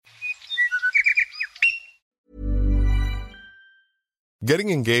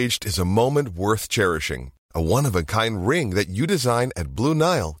Getting engaged is a moment worth cherishing. A one-of-a-kind ring that you design at Blue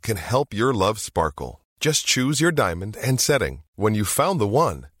Nile can help your love sparkle. Just choose your diamond and setting. When you've found the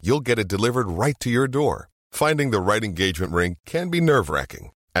one, you'll get it delivered right to your door. Finding the right engagement ring can be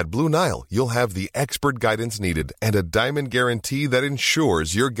nerve-wracking. At Blue Nile, you'll have the expert guidance needed and a diamond guarantee that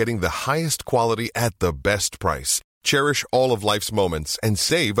ensures you're getting the highest quality at the best price. Cherish all of life's moments and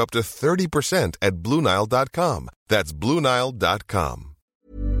save up to 30% at BlueNile.com. That's BlueNile.com.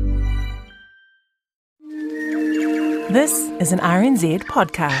 This is an RNZ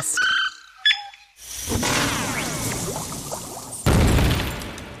podcast.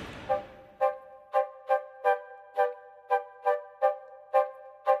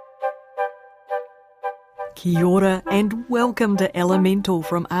 Kia ora and welcome to Elemental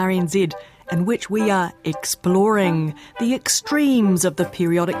from RNZ, in which we are exploring the extremes of the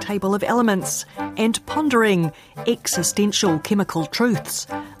periodic table of elements and pondering existential chemical truths.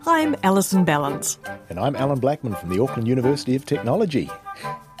 I'm Alison Ballance. And I'm Alan Blackman from the Auckland University of Technology.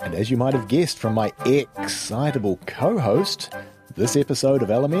 And as you might have guessed from my excitable co-host, this episode of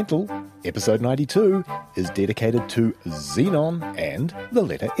Elemental, episode 92, is dedicated to xenon and the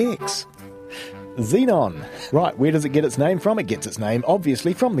letter X. Xenon. Right, where does it get its name from? It gets its name,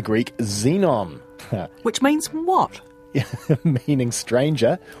 obviously, from the Greek xenon. Which means what? Meaning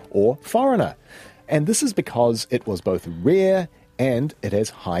stranger or foreigner. And this is because it was both rare and it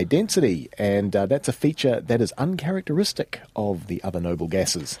has high density. And that's a feature that is uncharacteristic of the other noble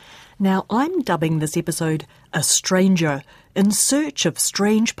gases. Now, I'm dubbing this episode A Stranger, in search of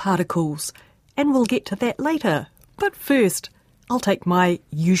strange particles. And we'll get to that later. But first, I'll take my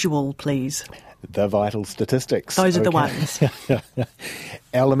usual, please. The vital statistics. Those are the ones.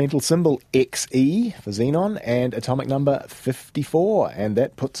 Elemental symbol Xe for xenon and atomic number 54. And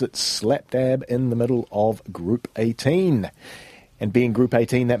that puts it slap dab in the middle of Group 18. And being Group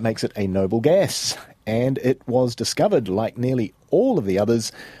 18, that makes it a noble gas. And it was discovered, like nearly all of the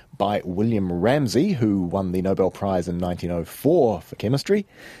others, by William Ramsay, who won the Nobel Prize in 1904 for chemistry,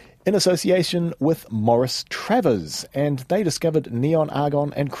 in association with Maurice Travers, and they discovered neon,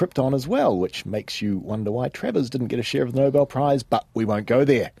 argon and krypton as well, which makes you wonder why Travers didn't get a share of the Nobel Prize, but we won't go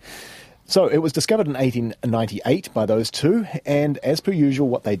there. So it was discovered in 1898 by those two, and as per usual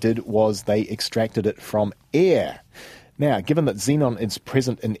what they did was they extracted it from air. Now, given that xenon is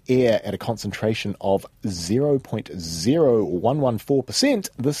present in air at a concentration of 0.0114%,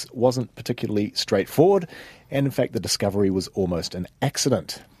 this wasn't particularly straightforward, and in fact the discovery was almost an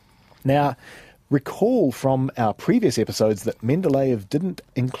accident. Now, recall from our previous episodes that Mendeleev didn't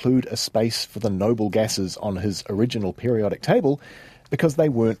include a space for the noble gases on his original periodic table because they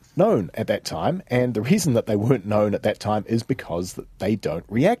weren't known at that time, and the reason that they weren't known at that time is because they don't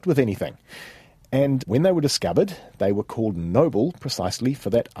react with anything. And when they were discovered, they were called noble precisely for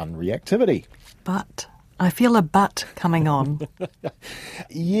that unreactivity. But I feel a but coming on.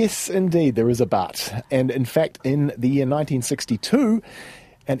 Yes, indeed, there is a but. And in fact, in the year 1962,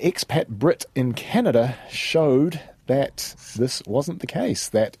 an expat Brit in Canada showed that this wasn't the case,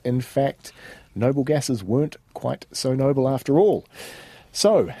 that in fact noble gases weren't quite so noble after all.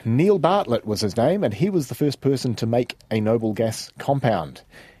 So, Neil Bartlett was his name, and he was the first person to make a noble gas compound.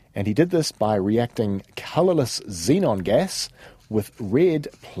 And he did this by reacting colourless xenon gas with red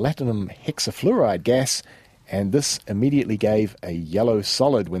platinum hexafluoride gas, and this immediately gave a yellow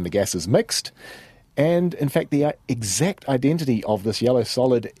solid when the gases mixed. And in fact, the exact identity of this yellow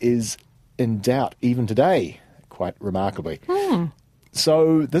solid is in doubt even today, quite remarkably.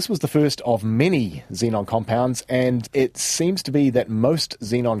 So this was the first of many xenon compounds, and it seems to be that most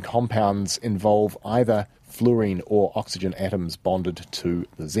xenon compounds involve either fluorine or oxygen atoms bonded to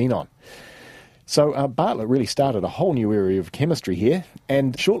the xenon. So Bartlett really started a whole new area of chemistry here,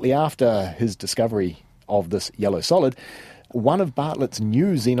 and shortly after his discovery of this yellow solid, one of Bartlett's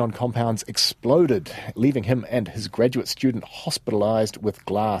new xenon compounds exploded, leaving him and his graduate student hospitalized with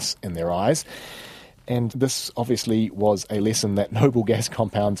glass in their eyes. And this obviously was a lesson that noble gas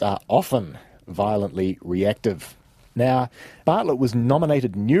compounds are often violently reactive. Now, Bartlett was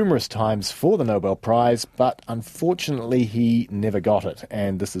nominated numerous times for the Nobel Prize, but unfortunately he never got it,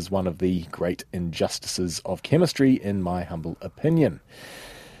 and this is one of the great injustices of chemistry, in my humble opinion.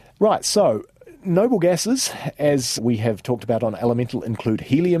 Right, so noble gases, as we have talked about on Elemental, include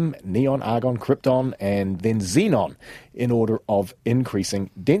helium, neon, argon, krypton, and then xenon, in order of increasing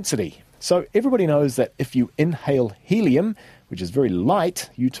density. So everybody knows that if you inhale helium, which is very light,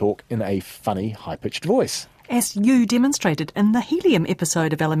 you talk in a funny, high-pitched voice. As you demonstrated in the helium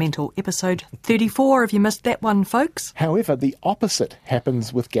episode of Elemental, episode 34, if you missed that one, folks. However, the opposite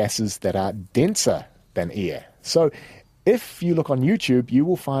happens with gases that are denser than air. So If you look on YouTube, you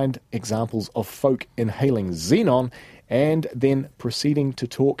will find examples of folk inhaling xenon and then proceeding to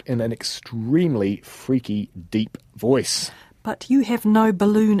talk in an extremely freaky, deep voice. But you have no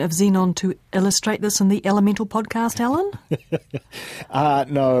balloon of xenon to illustrate this in the Elemental podcast, Alan?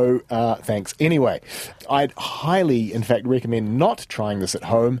 No, thanks. Anyway, I'd highly, in fact, recommend not trying this at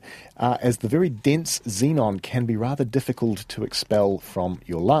home, as the very dense xenon can be rather difficult to expel from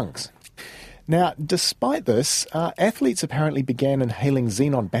your lungs. Now, despite this, athletes apparently began inhaling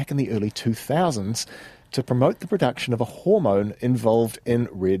xenon back in the early 2000s to promote the production of a hormone involved in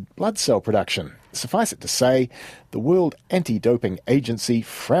red blood cell production. Suffice it to say, the World Anti-Doping Agency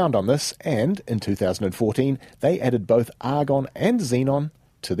frowned on this, and in 2014 they added both argon and xenon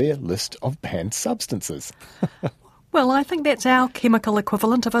to their list of banned substances. Well, I think that's our chemical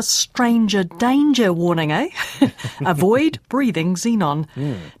equivalent of a stranger danger warning, eh? Avoid breathing xenon.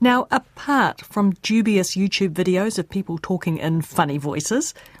 Now, apart from dubious YouTube videos of people talking in funny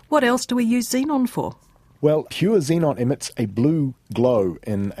voices, what else do we use xenon for? Well, pure xenon emits a blue glow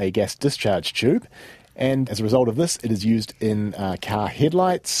in a gas discharge tube, and as a result of this, it is used in car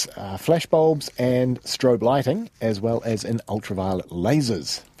headlights, flashbulbs and strobe lighting, as well as in ultraviolet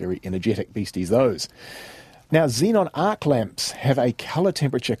lasers. Very energetic beasties, those. Now, xenon arc lamps have a colour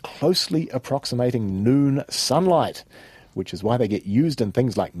temperature closely approximating noon sunlight, which is why they get used in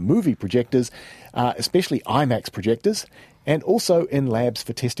things like movie projectors, especially IMAX projectors, and also in labs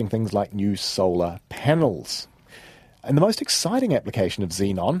for testing things like new solar panels. And the most exciting application of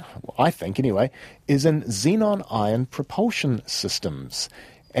xenon, I think anyway, is in xenon ion propulsion systems.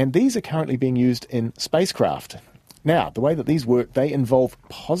 And these are currently being used in spacecraft. Now, the way that these work, they involve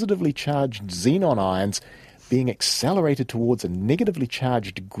positively charged xenon ions being accelerated towards a negatively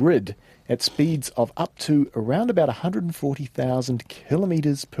charged grid at speeds of up to around about 140,000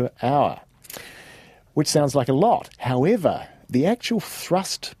 kilometres per hour. Which sounds like a lot. However, the actual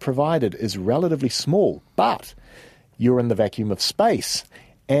thrust provided is relatively small, but you're in the vacuum of space,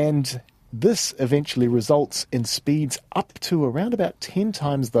 and this eventually results in speeds up to around about 10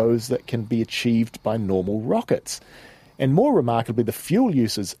 times those that can be achieved by normal rockets. And more remarkably, the fuel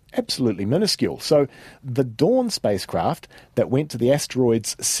use is absolutely minuscule. So the Dawn spacecraft that went to the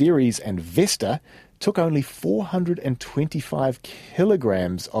asteroids Ceres and Vesta took only 425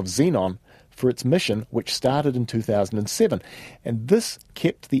 kilograms of xenon for its mission, which started in 2007. And this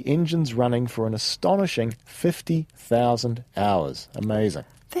kept the engines running for an astonishing 50,000 hours. Amazing.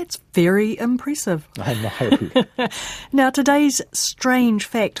 That's very impressive. I know. Now, today's strange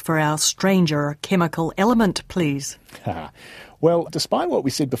fact for our stranger chemical element, please. Well, despite what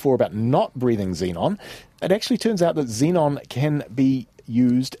we said before about not breathing xenon, it actually turns out that xenon can be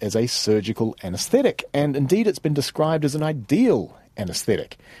used as a surgical anaesthetic, and indeed it's been described as an ideal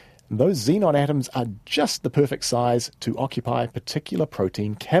anaesthetic. Those xenon atoms are just the perfect size to occupy particular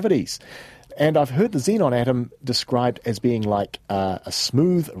protein cavities. And I've heard the xenon atom described as being like a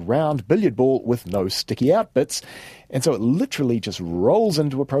smooth, round billiard ball with no sticky out bits. And so it literally just rolls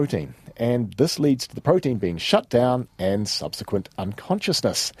into a protein. And this leads to the protein being shut down and subsequent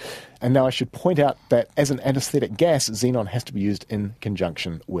unconsciousness. And now I should point out that as an anesthetic gas, xenon has to be used in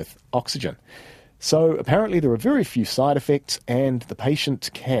conjunction with oxygen. So apparently there are very few side effects, and the patient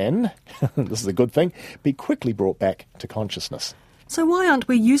can, this is a good thing, be quickly brought back to consciousness. So why aren't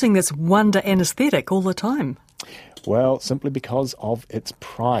we using this wonder anaesthetic all the time? Well, simply because of its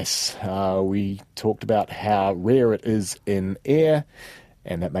price. We talked about how rare it is in air,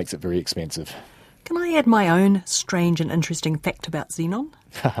 and that makes it very expensive. Can I add my own strange and interesting fact about xenon?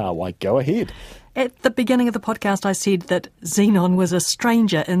 Why, go ahead. At the beginning of the podcast, I said that xenon was a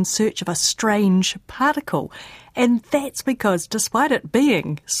stranger in search of a strange particle. And that's because, despite it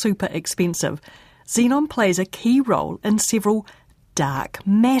being super expensive, xenon plays a key role in several dark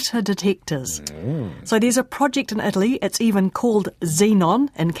matter detectors. So there's a project in Italy, it's even called Xenon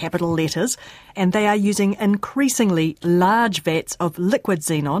in capital letters, and they are using increasingly large vats of liquid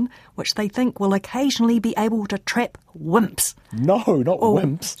xenon, which they think will occasionally be able to trap WIMPs. No, not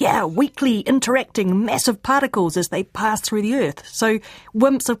WIMPs. Yeah, weakly interacting massive particles as they pass through the Earth. So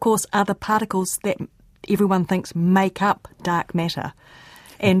WIMPs, of course, are the particles that everyone thinks make up dark matter.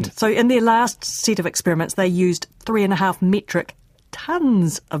 And so in their last set of experiments, they used 3.5 metric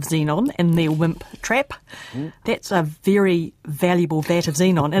tons of xenon in their WIMP trap. That's a very valuable vat of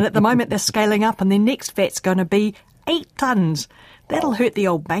xenon. And at the moment, they're scaling up, and their next vat's going to be 8 tons. That'll hurt the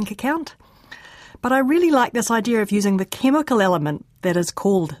old bank account. But I really like this idea of using the chemical element that is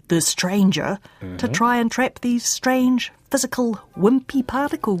called the stranger to try and trap these strange, physical, wimpy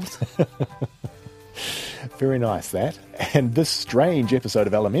particles. Very nice, that. And this strange episode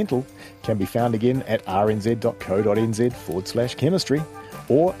of Elemental can be found again at rnz.co.nz/chemistry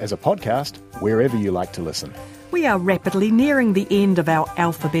or as a podcast wherever you like to listen. We are rapidly nearing the end of our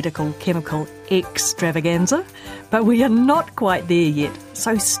alphabetical chemical extravaganza, but we are not quite there yet,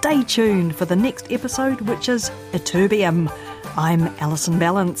 so stay tuned for the next episode, which is Ytterbium. I'm Alison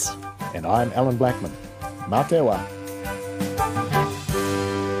Ballance. And I'm Alan Blackman. Mā te wā.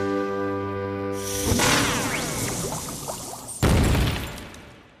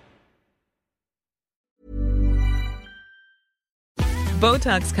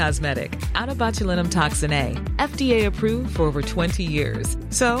 Botox Cosmetic, out of botulinum toxin A, FDA approved for over 20 years.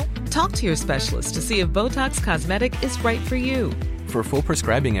 So, talk to your specialist to see if Botox Cosmetic is right for you. For full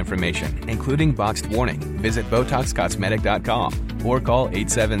prescribing information, including boxed warning, visit BotoxCosmetic.com or call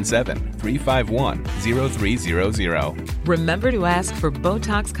 877-351-0300. Remember to ask for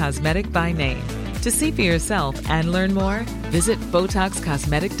Botox Cosmetic by name. To see for yourself and learn more, visit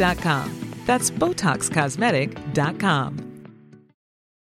BotoxCosmetic.com. That's BotoxCosmetic.com.